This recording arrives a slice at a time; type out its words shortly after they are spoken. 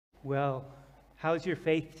Well, how's your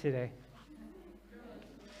faith today?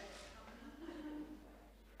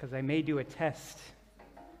 Because I may do a test.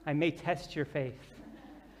 I may test your faith.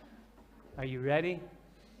 Are you ready?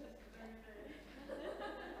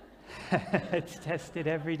 It's tested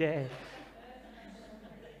every day.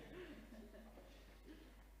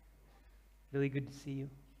 Really good to see you.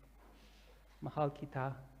 Mahal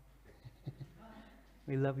kita.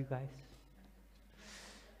 We love you guys.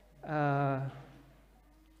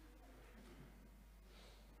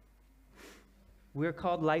 We're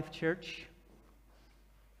called Life Church.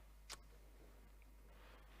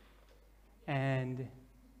 And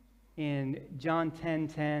in John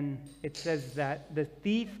 10:10, it says that the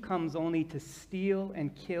thief comes only to steal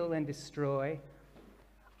and kill and destroy.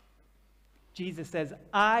 Jesus says,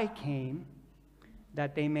 I came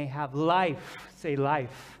that they may have life, say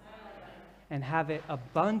life, and have it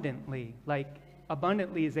abundantly. Like,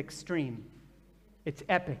 abundantly is extreme. It's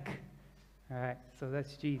epic. All right, so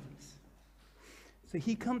that's Jesus. So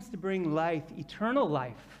he comes to bring life, eternal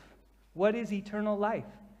life. What is eternal life?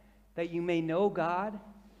 That you may know God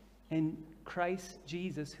and Christ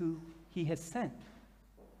Jesus, who he has sent.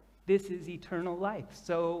 This is eternal life.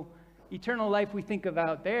 So eternal life we think of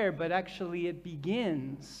out there, but actually it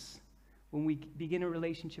begins when we begin a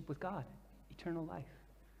relationship with God. Eternal life.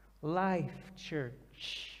 Life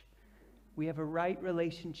Church. We have a right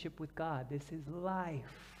relationship with God. This is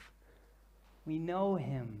life. We know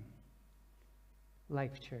him.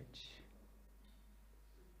 Life Church.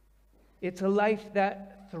 It's a life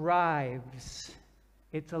that thrives.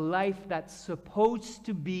 It's a life that's supposed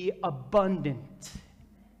to be abundant.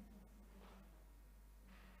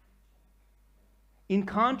 In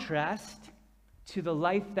contrast to the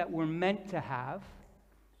life that we're meant to have,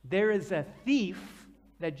 there is a thief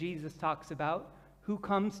that Jesus talks about who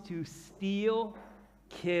comes to steal,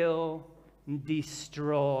 kill, and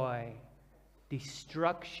destroy.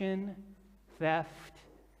 Destruction, theft,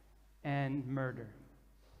 and murder.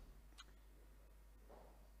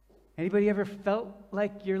 Anybody ever felt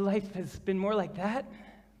like your life has been more like that?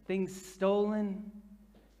 Things stolen,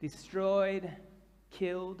 destroyed,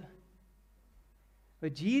 killed.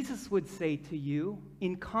 But Jesus would say to you,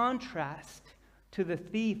 in contrast to the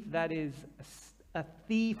thief that is a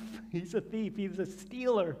thief, he's a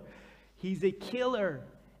stealer, he's a killer,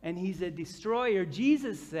 and he's a destroyer.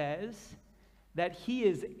 Jesus says that he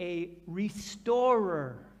is a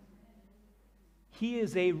restorer. He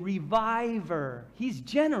is a reviver. He's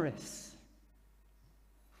generous.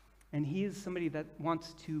 And he is somebody that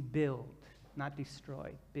wants to build, not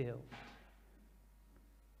destroy, build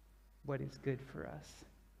what is good for us.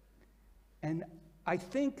 And I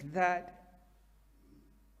think that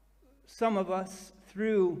some of us,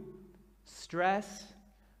 through stress,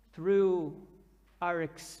 through our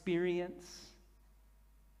experience,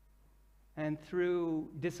 and through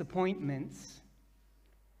disappointments,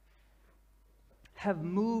 have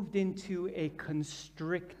moved into a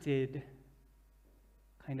constricted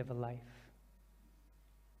kind of a life.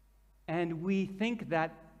 And we think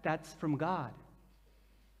that that's from God.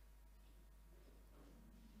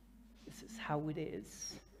 This is how it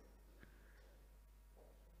is.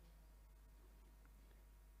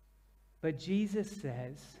 But Jesus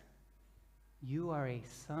says, you are a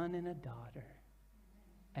son and a daughter,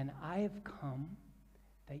 and I have come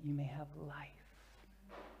that you may have life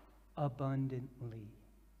abundantly.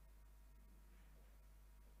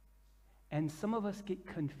 And some of us get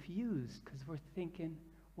confused because we're thinking,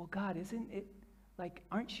 well, God, isn't it like,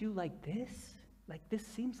 aren't you like this? Like, this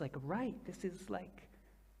seems like right. This is like,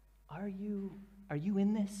 are you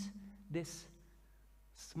in this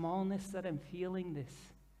smallness that I'm feeling, this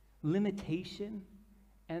limitation?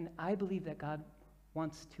 And I believe that God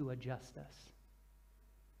wants to adjust us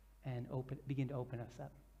and begin to open us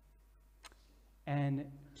up. And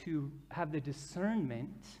to have the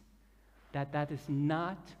discernment that that is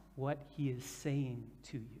not what he is saying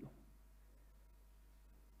to you.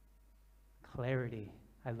 Clarity.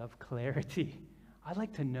 I love clarity. I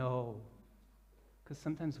like to know, because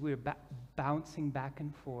sometimes we're bouncing back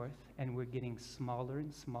and forth and we're getting smaller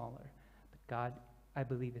and smaller. But God, I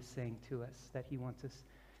believe, is saying to us that he wants us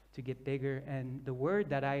to get bigger. And the word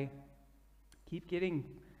that I keep getting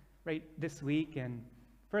right this week and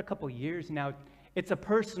for a couple years now, it's a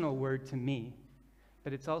personal word to me,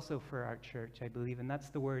 but it's also for our church, I believe, and that's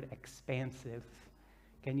the word expansive.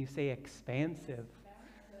 Can you say expansive?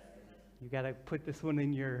 You got to put this one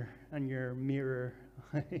on your mirror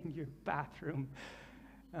in your bathroom.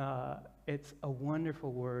 It's a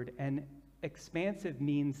wonderful word, and expansive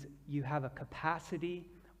means you have a capacity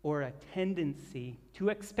or a tendency to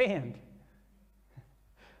expand,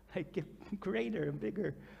 like get greater and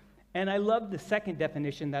bigger. And I love the second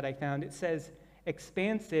definition that I found. It says,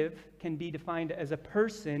 expansive can be defined as a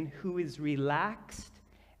person who is relaxed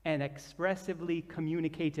and expressively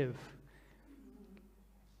communicative.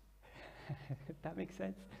 That makes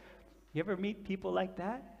sense? You ever meet people like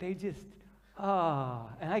that? They just,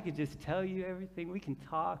 and I could just tell you everything. We can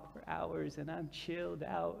talk for hours, and I'm chilled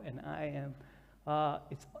out, and I am,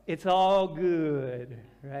 it's all good,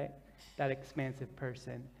 right? That expansive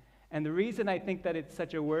person. And the reason I think that it's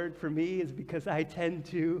such a word for me is because I tend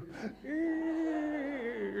to,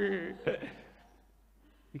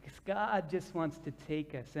 because God just wants to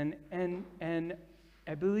take us. And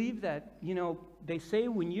I believe that, they say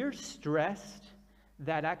when you're stressed,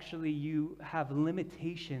 that actually you have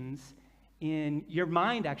limitations in, your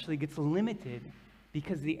mind actually gets limited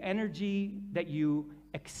because the energy that you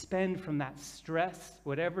expend from that stress,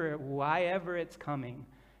 whyever it's coming,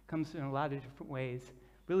 comes in a lot of different ways,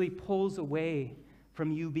 really pulls away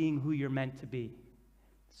from you being who you're meant to be.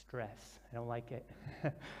 Stress, I don't like it.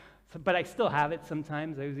 But I still have it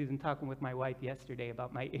sometimes. I was even talking with my wife yesterday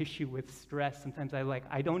about my issue with stress. Sometimes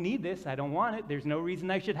I don't need this, I don't want it, there's no reason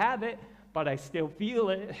I should have it, but I still feel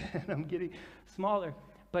it, and I'm getting smaller.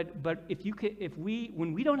 But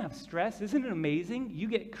when we don't have stress, isn't it amazing? You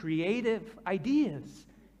get creative ideas.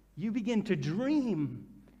 You begin to dream.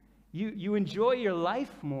 You enjoy your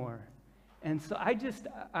life more. And so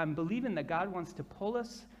I'm believing that God wants to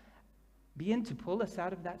begin to pull us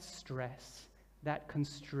out of that stress, that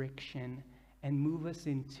constriction, and move us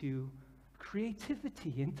into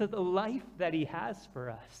creativity, into the life that He has for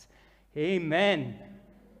us. Amen.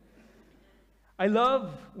 I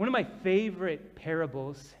love, one of my favorite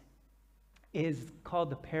parables is called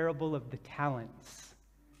the parable of the talents.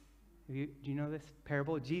 Do you know this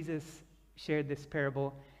parable? Jesus shared this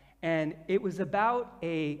parable, and it was about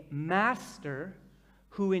a master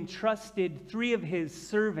who entrusted 3 of his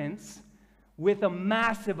servants with a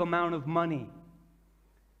massive amount of money.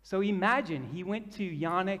 So imagine, he went to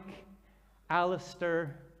Yannick,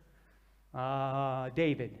 Alistair,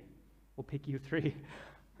 David. We'll pick you 3.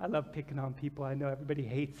 I love picking on people. I know everybody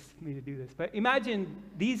hates me to do this. But imagine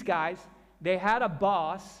these guys, they had a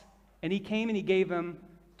boss, and he came and he gave them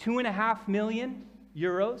 2.5 million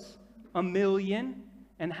euros, 1 million,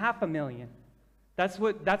 and 500,000. That's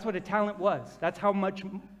what a talent was. That's how much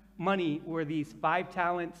money were these 5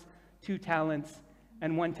 talents, 2 talents,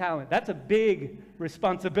 and 1 talent. That's a big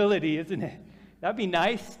responsibility, isn't it? That'd be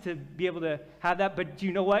nice to be able to have that, but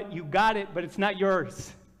you know what? You got it, but it's not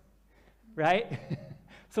yours, right?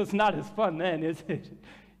 So it's not as fun then, is it?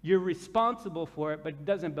 You're responsible for it, but it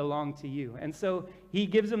doesn't belong to you. And so he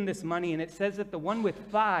gives them this money, and it says that the one with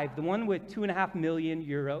 5, the one with 2.5 million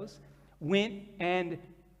euros, went and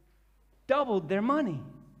doubled their money.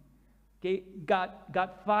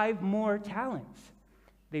 Got 5 more talents.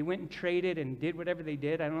 They went and traded and did whatever they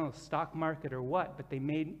did. I don't know, stock market or what, but they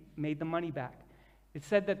made the money back. It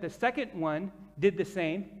said that the second one did the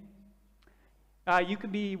same. You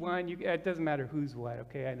could be one. It doesn't matter who's what,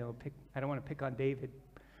 okay? I don't want to pick on David.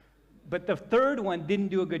 But the third one didn't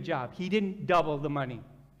do a good job. He didn't double the money,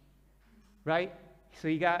 right? So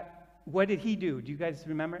what did he do? Do you guys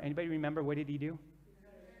remember? Anybody remember what did he do?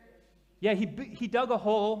 Yeah, he dug a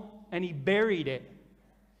hole and he buried it.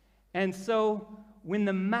 And so when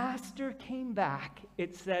the master came back,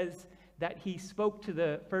 it says that he spoke to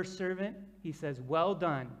the first servant. He says, "Well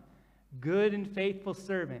done, good and faithful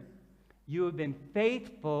servant. You have been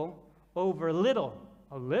faithful over little."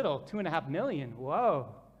 A little, 2.5 million. Whoa.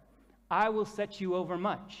 "I will set you over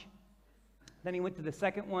much." Then he went to the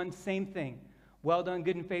second one, same thing. "Well done,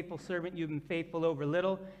 good and faithful servant. You've been faithful over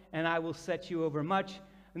little, and I will set you over much."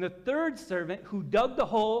 And the third servant, who dug the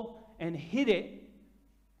hole and hid it,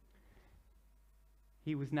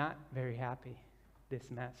 he was not very happy, this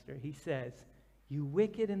master. He says, "You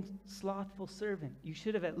wicked and slothful servant, you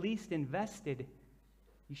should have at least invested.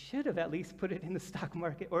 You should have at least put it in the stock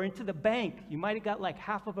market or into the bank. You might have got like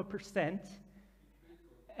 0.5%.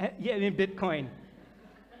 Yeah, in Bitcoin.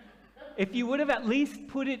 If you would have at least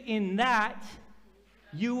put it in that,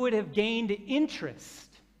 you would have gained interest."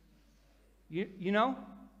 You know?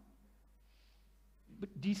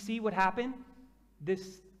 But do you see what happened?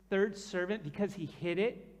 This third servant, because he hid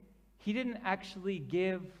it, he didn't actually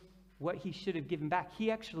give what he should have given back. He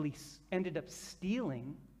actually ended up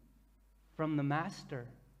stealing from the master.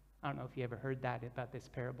 I don't know if you ever heard that about this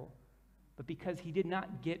parable. But because he did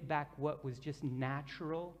not get back what was just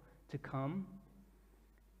natural to come,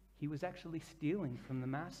 he was actually stealing from the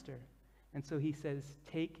master. And so he says,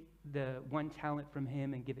 take the 1 talent from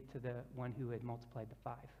him and give it to the one who had multiplied the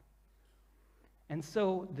 5. And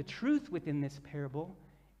so the truth within this parable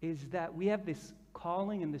is that we have this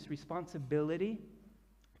calling and this responsibility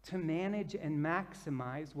to manage and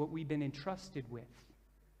maximize what we've been entrusted with.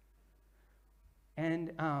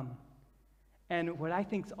 And what I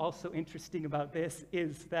think is also interesting about this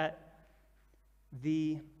is that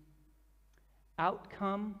the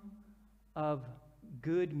outcome of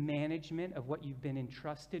good management of what you've been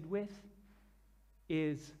entrusted with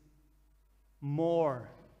is more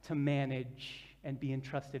to manage and be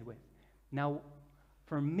entrusted with. Now,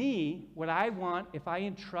 for me, what I want, if I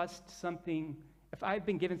entrust something, if I've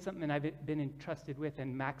been given something and I've been entrusted with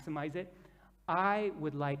and maximize it, I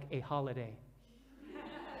would like a holiday.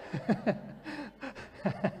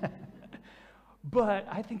 But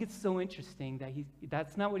I think it's so interesting that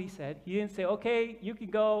that's not what he said. He didn't say, okay, you can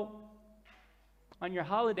go on your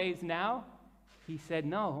holidays now. He said,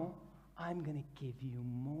 no, I'm going to give you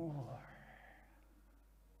more.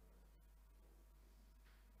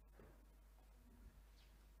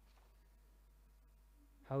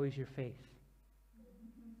 How is your faith?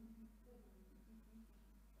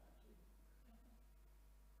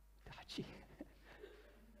 Dodgy.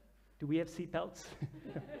 Do we have seatbelts?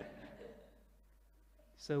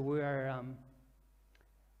 So we're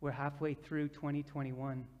halfway through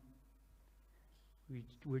 2021.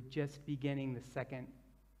 We're just beginning the second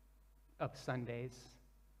of Sundays.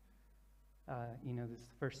 This is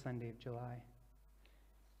the first Sunday of July.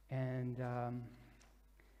 And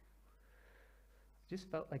just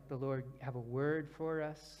felt like the Lord have a word for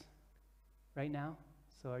us right now.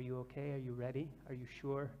 So are you okay? Are you ready? Are you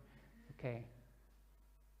sure? Okay.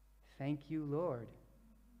 Thank you, Lord.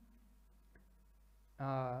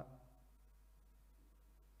 I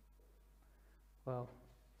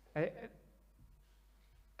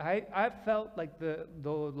felt like the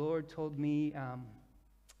Lord told me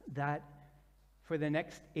that for the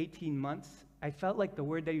next 18 months, I felt like the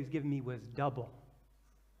word that he was giving me was double.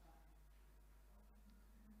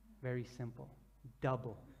 Very simple.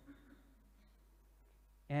 Double.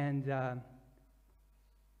 And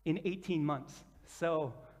in 18 months.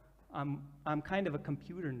 So I'm kind of a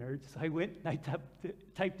computer nerd, so I went and I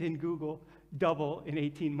typed in Google double in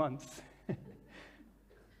 18 months.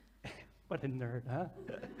 What a nerd, huh?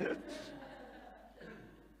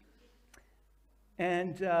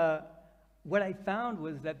 And what I found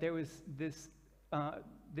was that there was this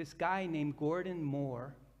guy named Gordon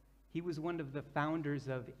Moore. He was one of the founders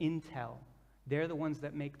of Intel. They're the ones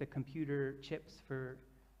that make the computer chips for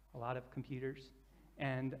a lot of computers.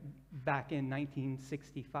 And back in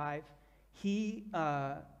 1965, he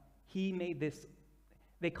made this,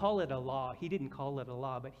 they call it a law. He didn't call it a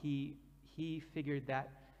law, but he figured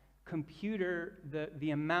that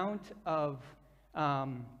the amount of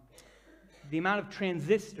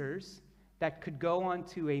transistors that could go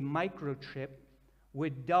onto a microchip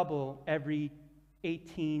would double every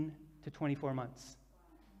 18 to 24 months.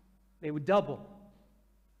 They would double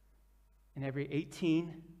in every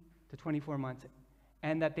 18 to 24 months,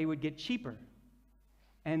 and that they would get cheaper.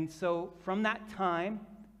 And so from that time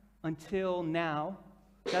until now,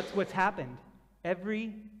 that's what's happened.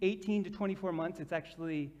 Every 18 to 24 months, it's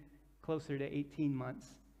actually closer to 18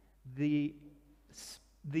 months,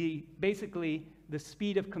 basically the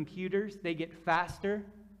speed of computers, they get faster,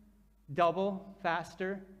 double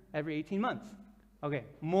faster every 18 months. Okay,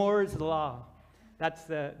 Moore's law. That's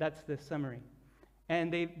the summary.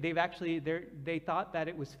 And they thought that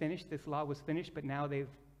it was finished, this law was finished, but now they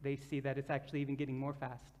see that it's actually even getting more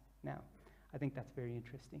fast now. I think that's very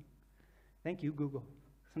interesting. Thank you, Google.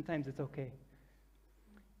 Sometimes it's okay.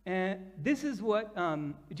 And this is what,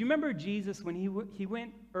 do you remember Jesus when he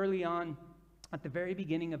went early on, at the very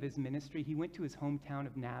beginning of his ministry, he went to his hometown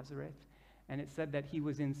of Nazareth, and it said that he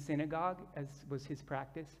was in synagogue, as was his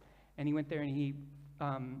practice, and he went there and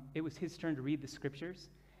it was his turn to read the scriptures,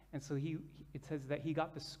 and so it says that he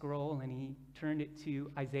got the scroll and he turned it to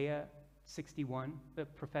Isaiah 61, the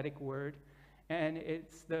prophetic word, and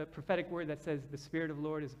it's the prophetic word that says, "The Spirit of the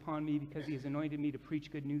Lord is upon me because he has anointed me to preach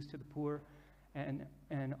good news to the poor," and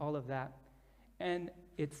all of that. And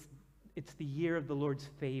it's the year of the Lord's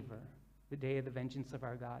favor. The day of the vengeance of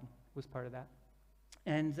our God was part of that.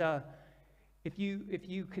 And if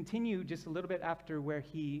you continue just a little bit after where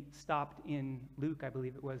he stopped in Luke, I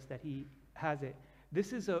believe it was, that he has it.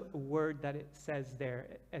 This is a word that it says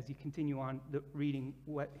there as you continue on the reading,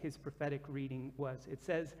 what his prophetic reading was. It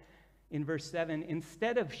says in verse 7,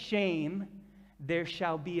 "Instead of shame, there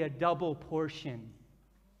shall be a double portion."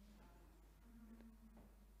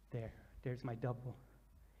 There's my double.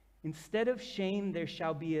 "Instead of shame, there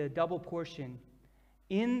shall be a double portion.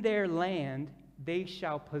 In their land, they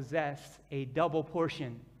shall possess a double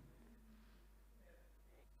portion."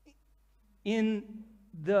 In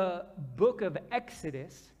the book of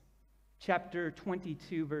Exodus, chapter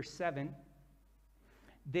 22, verse 7,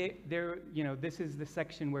 this is the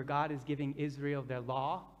section where God is giving Israel their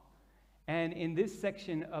law. And in this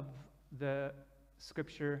section of the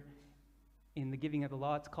scripture, in the giving of the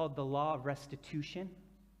law, it's called the law of restitution.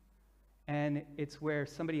 And it's where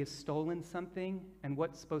somebody has stolen something and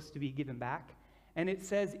what's supposed to be given back. And it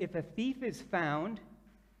says, if a thief is found,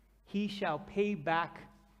 he shall pay back,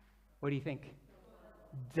 what do you think?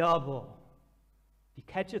 Double. If you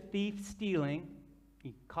catch a thief stealing,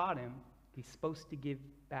 you caught him, he's supposed to give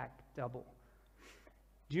back double.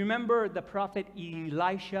 Do you remember the prophet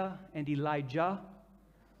Elisha and Elijah?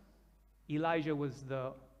 Elijah was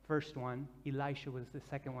the first one. Elisha was the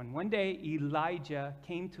second one. One day, Elijah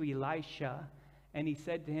came to Elisha, and he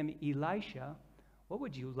said to him, Elisha, what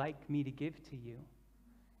would you like me to give to you?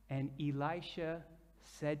 And Elisha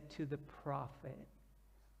said to the prophet,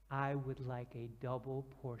 I would like a double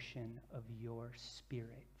portion of your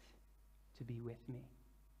spirit to be with me.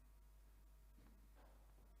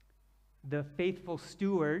 The faithful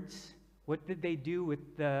stewards, what did they do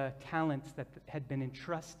with the talents that had been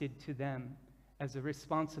entrusted to them as a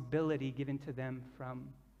responsibility given to them from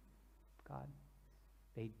God?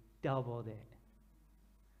 They doubled it.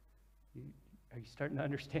 Are you starting to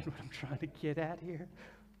understand what I'm trying to get at here?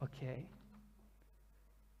 Okay.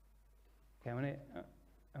 I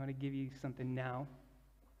want to give you something now.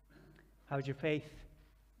 How's your faith?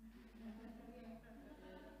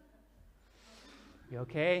 You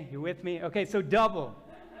okay? You with me? Okay, so double.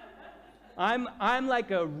 I'm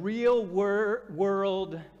like a real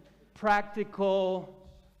world, practical,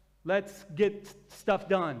 let's get stuff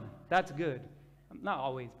done. That's good. Not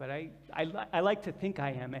always, but I like to think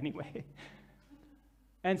I am anyway.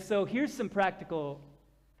 And so here's some practical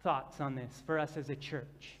thoughts on this for us as a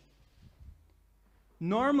church.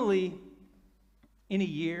 Normally, in a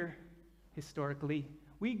year, historically,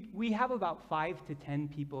 we have about 5 to 10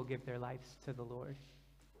 people give their lives to the Lord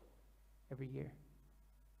every year.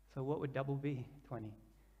 So what would double be? 20.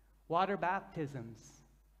 Water baptisms.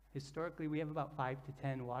 Historically, we have about 5 to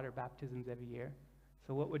 10 water baptisms every year.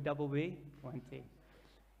 So what would double be? 20.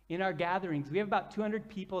 In our gatherings, we have about 200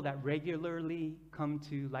 people that regularly come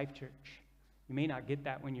to Life Church. You may not get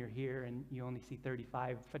that when you're here and you only see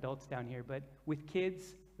 35 adults down here, but with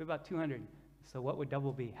kids, we have about 200. So what would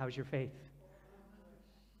double be? How's your faith?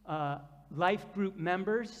 Life group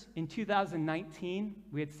members. In 2019,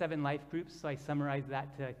 we had 7 life groups, so I summarized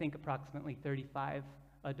that to, I think, approximately 35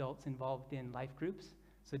 adults involved in life groups.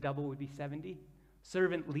 So double would be 70.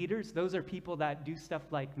 Servant leaders, those are people that do stuff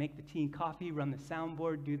like make the tea and coffee, run the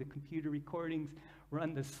soundboard, do the computer recordings,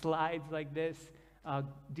 run the slides like this,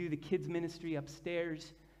 do the kids ministry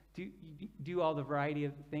upstairs, do all the variety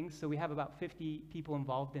of things. So we have about 50 people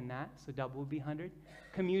involved in that, so double would be 100.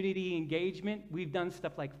 Community engagement, we've done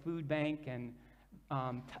stuff like food bank and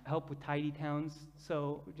help with tidy towns.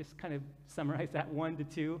 So just kind of summarize that 1 to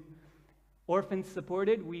 2. Orphans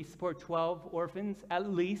supported, we support 12 orphans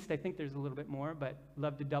at least. I think there's a little bit more, but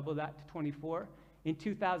love to double that to 24. In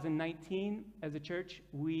 2019, as a church,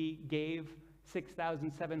 we gave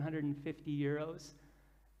 6,750 euros,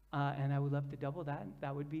 and I would love to double that.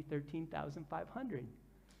 That would be 13,500.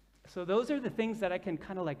 So those are the things that I can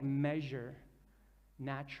kind of like measure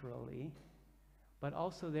naturally, but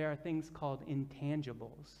also there are things called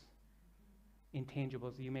intangibles.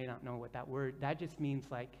 Intangibles, you may not know what that word, that just means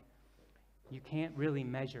like you can't really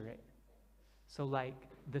measure it. So like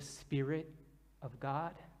the Spirit of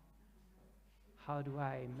God, how do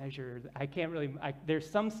I measure? I can't really, there's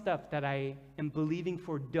some stuff that I am believing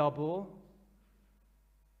for double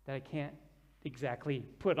that I can't exactly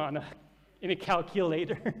put on in a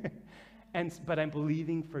calculator. But I'm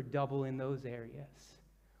believing for double in those areas.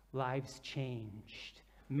 Lives changed,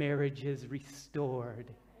 marriages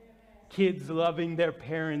restored, kids loving their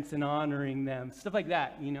parents and honoring them, stuff like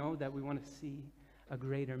that, that we want to see a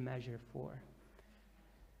greater measure for.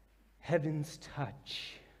 Heaven's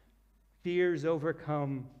touch, fears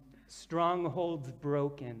overcome, strongholds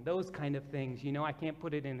broken, those kind of things. I can't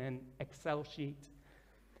put it in an Excel sheet.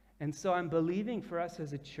 And so I'm believing for us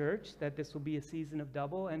as a church that this will be a season of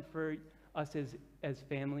double, and for us as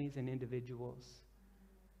families and individuals.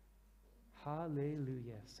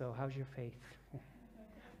 Hallelujah. So how's your faith?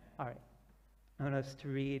 All right. I want us to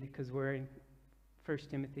read, because we're in 1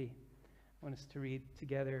 Timothy. I want us to read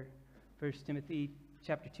together 1 Timothy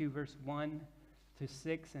chapter 2, verse 1 to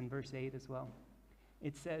 6, and verse 8 as well.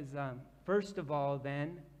 It says, first of all,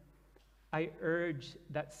 then, I urge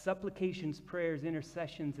that supplications, prayers,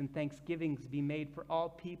 intercessions, and thanksgivings be made for all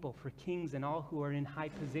people, for kings and all who are in high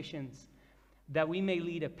positions, that we may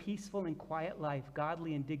lead a peaceful and quiet life,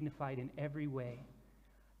 godly and dignified in every way.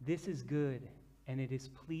 This is good, and it is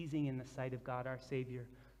pleasing in the sight of God our Savior,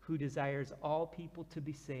 who desires all people to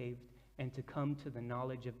be saved and to come to the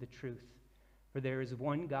knowledge of the truth. For there is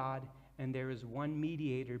one God, and there is one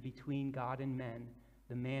mediator between God and men,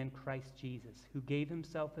 the man Christ Jesus, who gave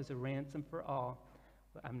himself as a ransom for all.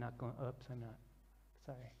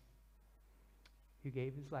 Who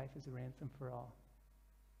gave his life as a ransom for all,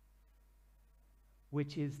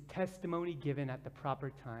 which is testimony given at the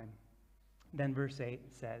proper time. Then verse 8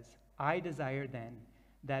 says, I desire then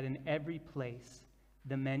that in every place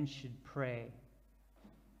the men should pray,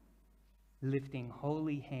 lifting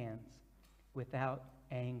holy hands without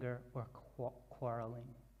anger or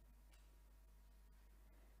quarreling.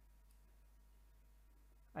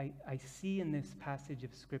 I see in this passage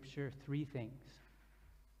of Scripture three things: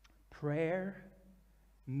 prayer,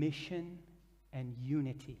 mission, and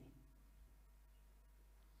unity.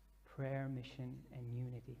 Prayer, mission, and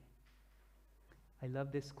unity. I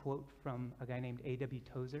love this quote from a guy named A.W.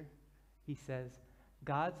 Tozer. He says,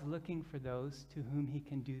 God's looking for those to whom he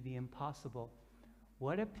can do the impossible.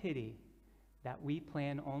 What a pity that we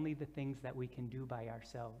plan only the things that we can do by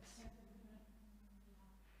ourselves.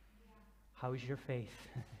 How's your faith?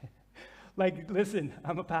 Like, listen,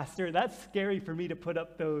 I'm a pastor. That's scary for me to put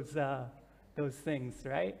up those things,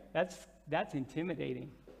 right? That's intimidating.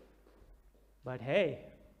 But hey,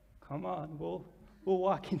 come on, we'll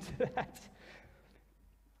walk into that.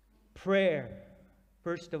 Prayer.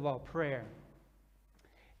 First of all, prayer.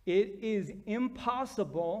 It is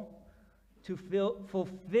impossible to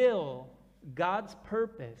fulfill God's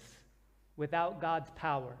purpose without God's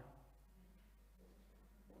power.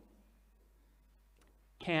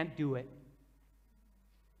 Can't do it.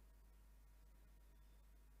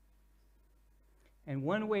 And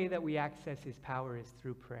one way that we access his power is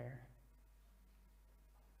through prayer.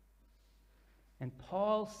 And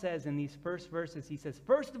Paul says in these first verses, he says,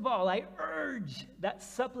 first of all, I urge that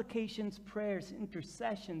supplications, prayers,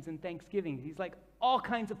 intercessions, and thanksgivings. He's like, all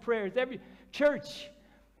kinds of prayers. Every church,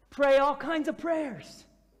 pray all kinds of prayers.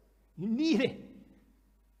 You need it.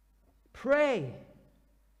 Pray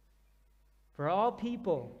for all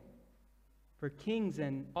people, for kings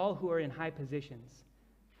and all who are in high positions.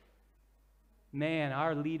 Man,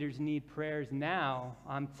 our leaders need prayers now.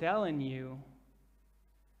 I'm telling you.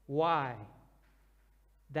 Why?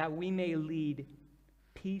 That we may lead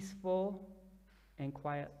peaceful and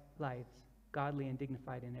quiet lives, godly and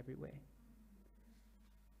dignified in every way.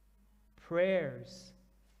 Prayers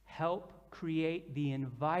help create the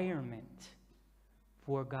environment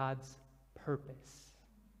for God's purpose,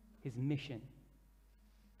 his mission.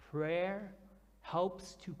 Prayer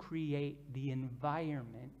helps to create the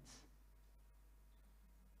environment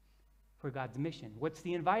for God's mission. What's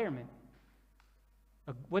the environment?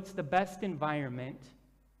 What's the best environment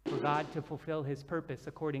for God to fulfill his purpose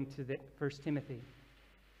according to the 1 Timothy?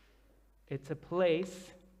 It's a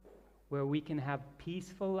place where we can have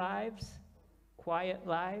peaceful lives, quiet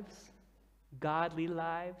lives, godly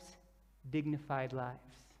lives, dignified lives.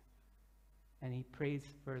 And he prays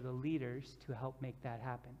for the leaders to help make that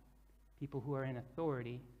happen. People who are in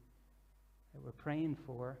authority that we're praying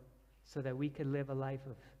for, so that we could live a life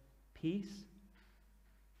of peace,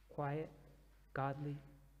 quiet, godly,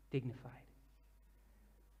 dignified.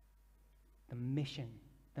 The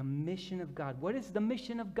mission of God. What is the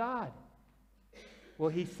mission of God? Well,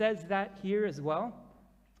 he says that here as well.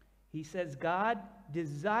 He says God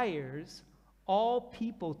desires all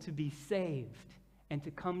people to be saved and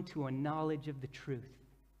to come to a knowledge of the truth.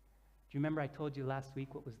 Do you remember I told you last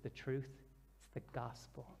week what was the truth? It's the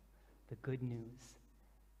gospel, the good news.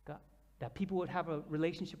 God, that people would have a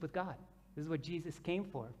relationship with God. This is what Jesus came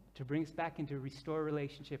for, to bring us back into a restored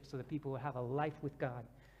relationship so that people would have a life with God.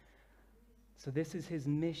 So this is his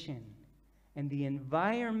mission. And the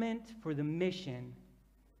environment for the mission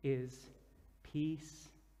is peace,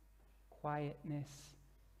 quietness,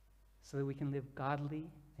 so that we can live godly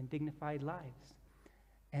and dignified lives.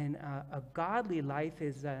 And a godly life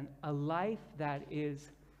is a life that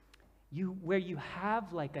is where you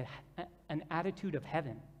have like an attitude of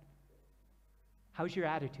heaven. How's your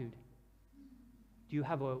attitude? Do you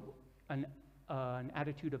have an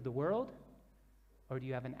attitude of the world, or do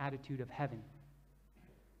you have an attitude of heaven?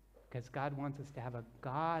 Because God wants us to have a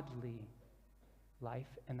godly life,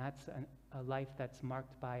 and that's a life that's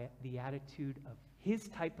marked by the attitude of his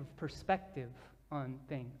type of perspective on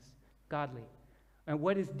things, godly. And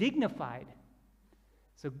what is dignified?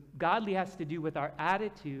 So godly has to do with our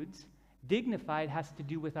attitudes. Dignified has to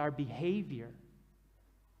do with our behavior.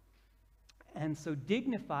 And so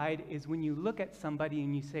dignified is when you look at somebody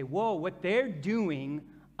and you say, whoa, what they're doing,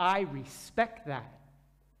 I respect that.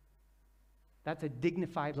 That's a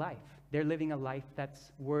dignified life. They're living a life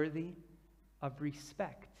that's worthy of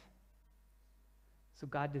respect. So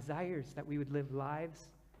God desires that we would live lives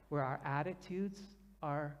where our attitudes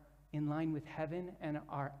are in line with heaven and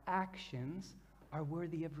our actions are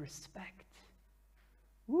worthy of respect.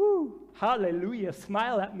 Woo! Hallelujah.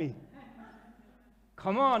 Smile at me.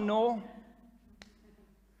 Come on, Noel.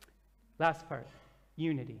 Last part,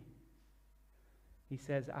 unity. He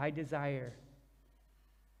says, I desire,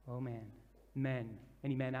 oh man, men.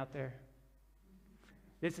 Any men out there?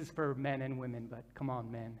 This is for men and women, but come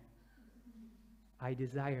on, men. I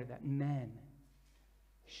desire that men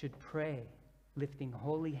should pray, lifting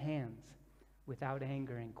holy hands without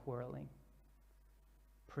anger and quarreling.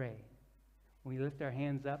 Pray. When we lift our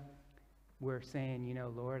hands up, we're saying, you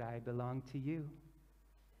know, Lord, I belong to you.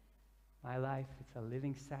 My life, it's a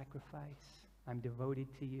living sacrifice. I'm devoted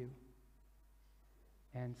to you.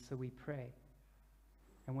 And so we pray.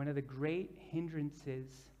 And one of the great hindrances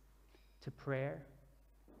to prayer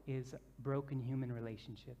is broken human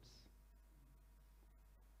relationships.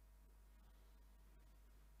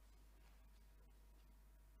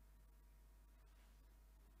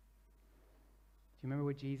 Do you remember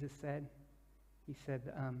what Jesus said? He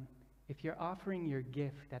said, if you're offering your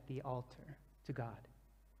gift at the altar to God,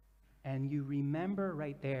 and you remember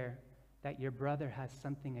right there that your brother has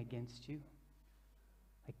something against you,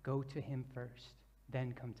 like go to him first,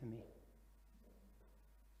 then come to me.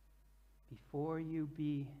 Before you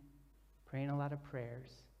be praying a lot of prayers,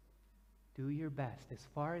 do your best, as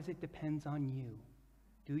far as it depends on you,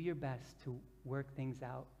 do your best to work things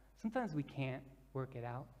out. Sometimes we can't work it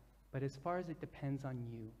out, but as far as it depends on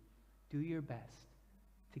you, do your best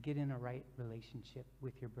to get in a right relationship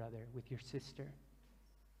with your brother, with your sister.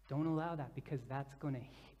 Don't allow that, because that's going to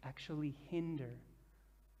actually hinder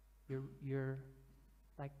your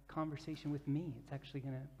like conversation with me. It's actually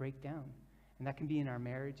going to break down. And that can be in our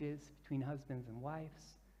marriages, between husbands and wives,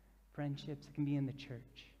 friendships. It can be in the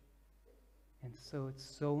church. And so it's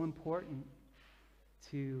so important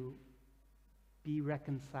to be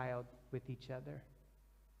reconciled with each other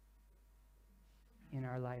in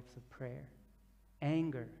our lives of prayer.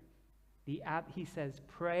 Anger. He says,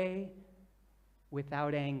 pray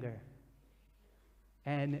without anger.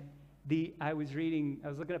 And I was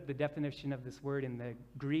looking up the definition of this word in the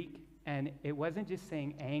Greek, and it wasn't just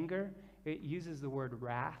saying anger. It uses the word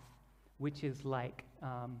wrath, which is like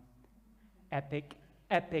epic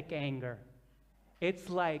anger. It's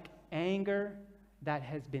like anger that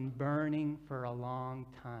has been burning for a long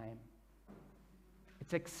time.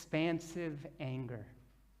 It's expansive anger.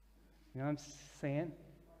 You know what I'm saying?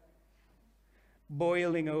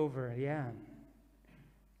 Boiling over, yeah.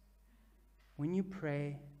 When you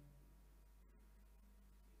pray,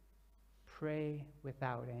 pray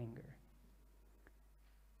without anger.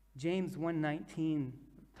 James 1:19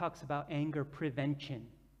 talks about anger prevention.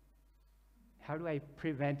 How do I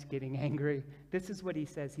prevent getting angry? This is what he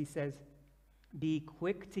says. He says, be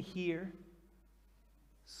quick to hear,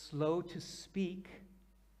 slow to speak,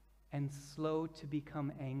 and slow to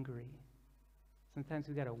become angry. Sometimes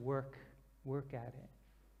we got to work at it.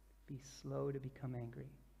 Be slow to become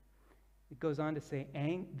angry. It goes on to say,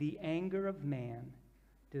 the anger of man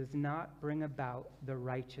does not bring about the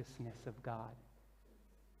righteousness of God.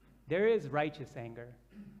 There is righteous anger,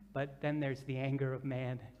 but then there's the anger of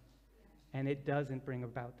man, and it doesn't bring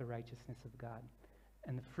about the righteousness of God.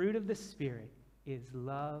 And the fruit of the Spirit is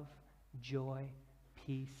love, joy,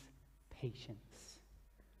 peace, patience.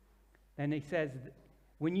 Then he says,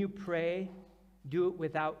 when you pray, do it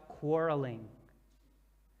without quarreling.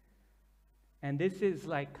 And this is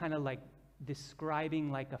like kind of like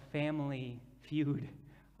describing like a family feud,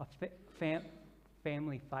 a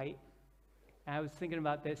family fight. And I was thinking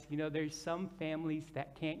about this. You know, there's some families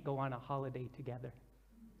that can't go on a holiday together.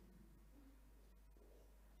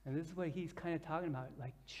 And this is what he's kind of talking about.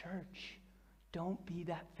 Like, church, don't be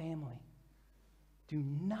that family. Do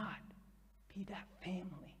not be that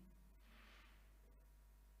family.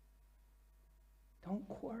 Don't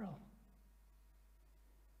quarrel.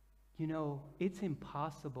 You know, it's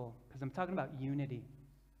impossible, because I'm talking about unity.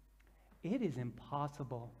 It is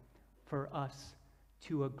impossible for us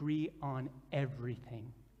to agree on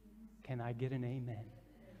everything. Can I get an amen?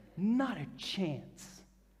 Not a chance.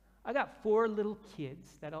 I got 4 little kids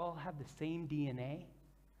that all have the same DNA,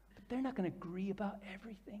 but they're not going to agree about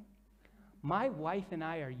everything. My wife and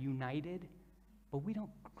I are united, but we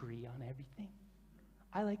don't agree on everything.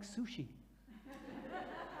 I like sushi.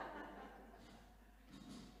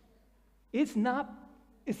 It's not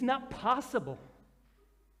It's not possible.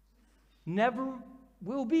 Never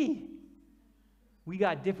will be. We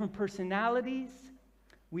got different personalities.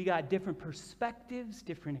 We got different perspectives,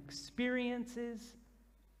 different experiences.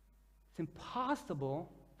 It's impossible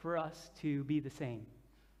for us to be the same.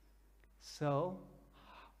 So,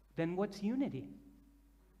 then what's unity?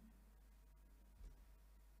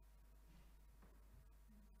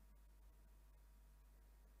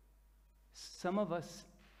 Some of us,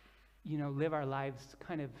 live our lives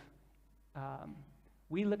kind of,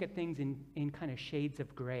 we look at things in kind of shades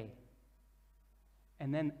of gray.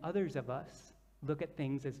 And then others of us look at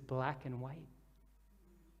things as black and white.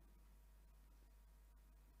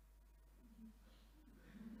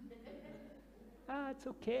 It's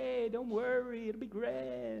okay, don't worry, it'll be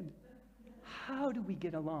grand. How do we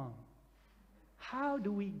get along? How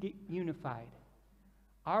do we get unified?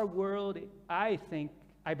 Our world, I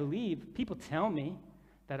believe, people tell me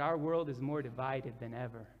that our world is more divided than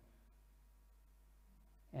ever.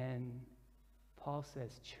 And Paul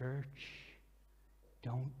says, church,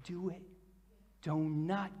 don't do it. Do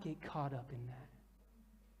not get caught up in that.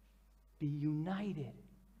 Be united.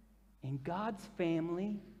 In God's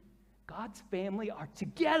family are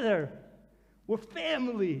together. We're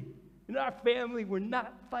family. In our family, we're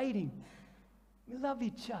not fighting. We love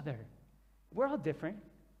each other. We're all different.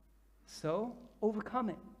 So, overcome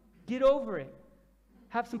it. Get over it.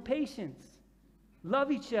 Have some patience.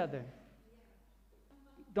 Love each other.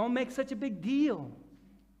 Don't make such a big deal.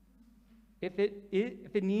 If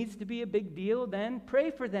it needs to be a big deal, then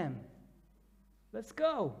pray for them. Let's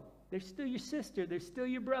go. They're still your sister. They're still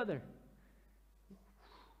your brother.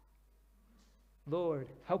 Lord,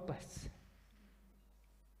 help us.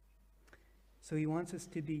 So he wants us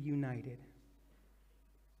to be united.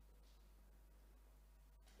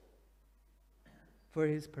 For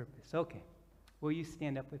his purpose. Okay. Will you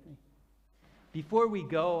stand up with me? Before we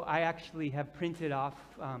go, I actually have printed off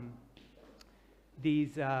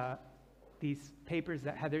these papers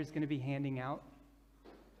that Heather's going to be handing out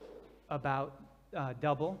about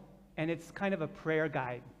double. And it's kind of a prayer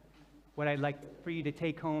guide. What I'd like for you to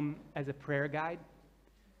take home as a prayer guide,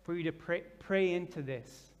 for you to pray into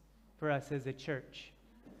this for us as a church.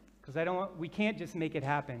 Because we can't just make it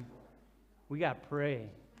happen. We got to pray.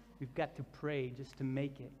 We've got to pray just to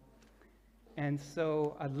make it. And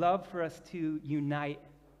so I'd love for us to unite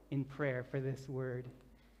in prayer for this word.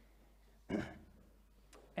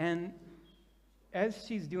 And as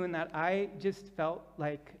she's doing that, I just felt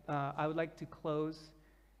like I would like to close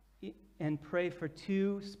and pray for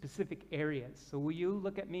two specific areas. So will you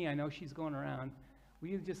look at me? I know she's going around. Will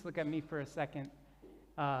you just look at me for a second?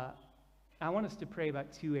 I want us to pray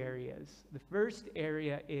about two areas. The first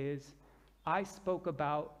area is, I spoke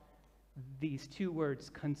about these two words,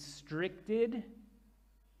 constricted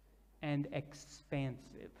and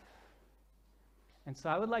expansive. And so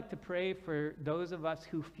I would like to pray for those of us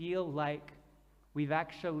who feel like we've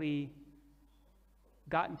actually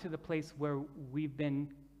gotten to the place where we've been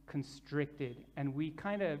constricted, and we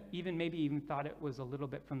kind of maybe even thought it was a little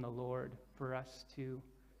bit from the Lord for us to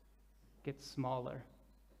get smaller.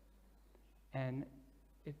 And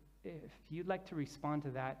if you'd like to respond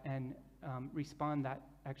to that and respond that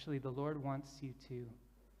actually the Lord wants you to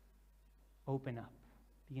open up,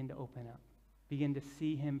 begin to open up, begin to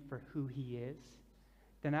see him for who he is,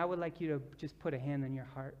 then I would like you to just put a hand on your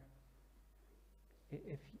heart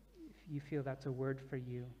if you feel that's a word for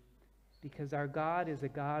you. Because our God is a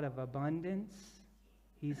God of abundance.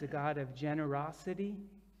 He's a God of generosity.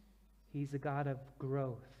 He's a God of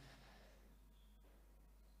growth.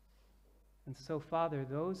 And so, Father,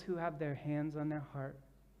 those who have their hands on their heart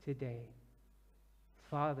today,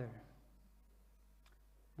 Father,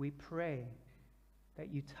 we pray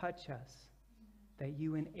that you touch us, that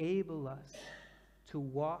you enable us to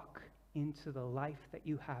walk into the life that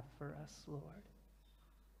you have for us, Lord.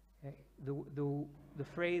 Okay. The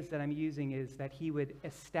phrase that I'm using is that he would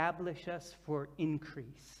establish us for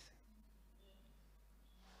increase.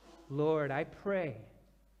 Lord, I pray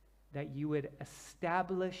that you would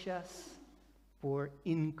establish us for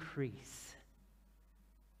increase.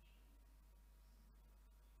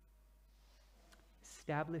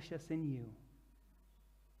 Establish us in you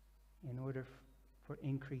in order for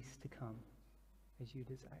increase to come as you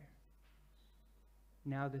desire.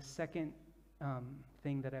 Now, the second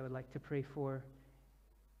thing that I would like to pray for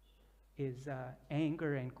is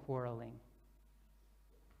anger and quarreling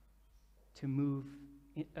to move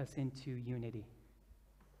us into unity.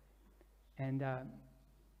 And,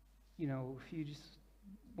 if you just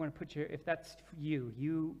want to put if that's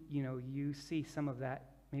you see some of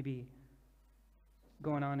that maybe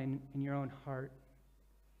going on in your own heart,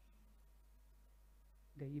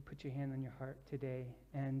 that you put your hand on your heart today.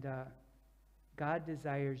 And God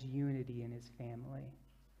desires unity in his family.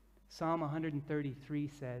 Psalm 133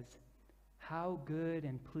 says, "How good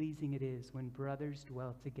and pleasing it is when brothers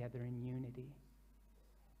dwell together in unity."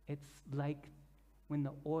 It's like when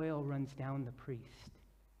the oil runs down the priest.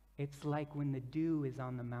 It's like when the dew is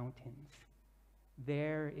on the mountains.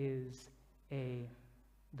 There is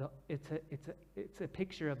it's a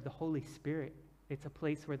picture of the Holy Spirit. It's a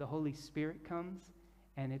place where the Holy Spirit comes,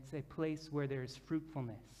 and it's a place where there's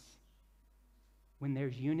fruitfulness. When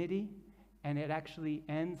there's unity, and it actually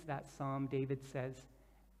ends that psalm, David says,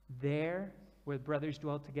 there where brothers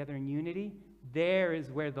dwell together in unity, there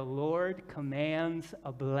is where the Lord commands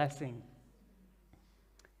a blessing.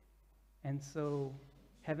 And so,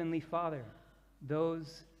 Heavenly Father,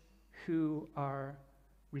 those who are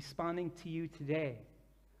responding to you today,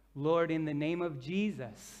 Lord, in the name of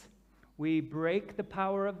Jesus, we break the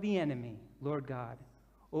power of the enemy, Lord God,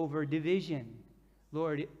 over division.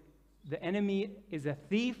 Lord, the enemy is a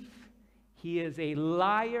thief. He is a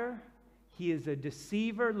liar. He is a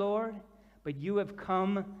deceiver, Lord. But you have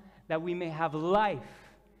come that we may have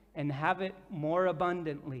life and have it more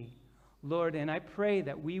abundantly, Lord. And I pray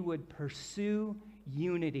that we would pursue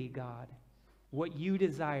unity, God, what you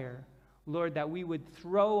desire, Lord, that we would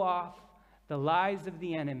throw off the lies of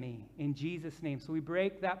the enemy in Jesus' name. So we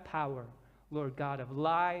break that power, Lord God, of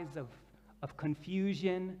lies, of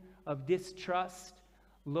confusion, of distrust,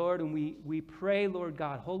 Lord. And we pray, Lord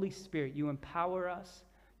God, Holy Spirit, you empower us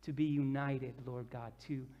to be united, Lord God,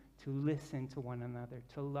 to listen to one another,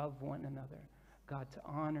 to love one another, God, to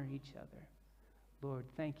honor each other. Lord,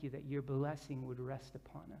 thank you that your blessing would rest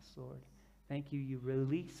upon us, Lord. Thank you, you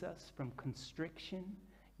release us from constriction.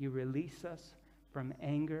 You release us from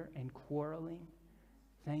anger and quarreling.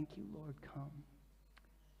 Thank you, Lord, come.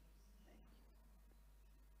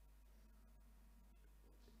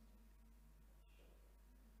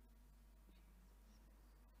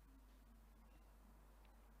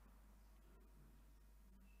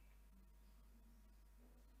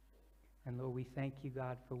 And Lord, we thank you,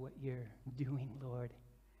 God, for what you're doing, Lord.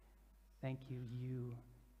 Thank you.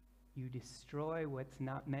 You destroy what's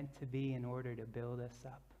not meant to be in order to build us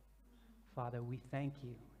up. Father, we thank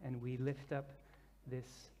you, and we lift up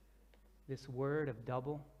this word of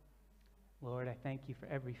double. Lord, I thank you for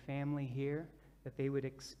every family here, that they would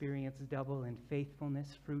experience double in faithfulness,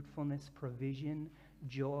 fruitfulness, provision,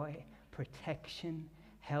 joy, protection,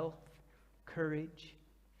 health, courage,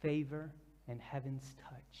 favor, and heaven's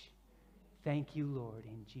touch. Thank you, Lord,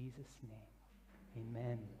 in Jesus' name.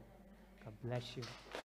 Amen. God bless you.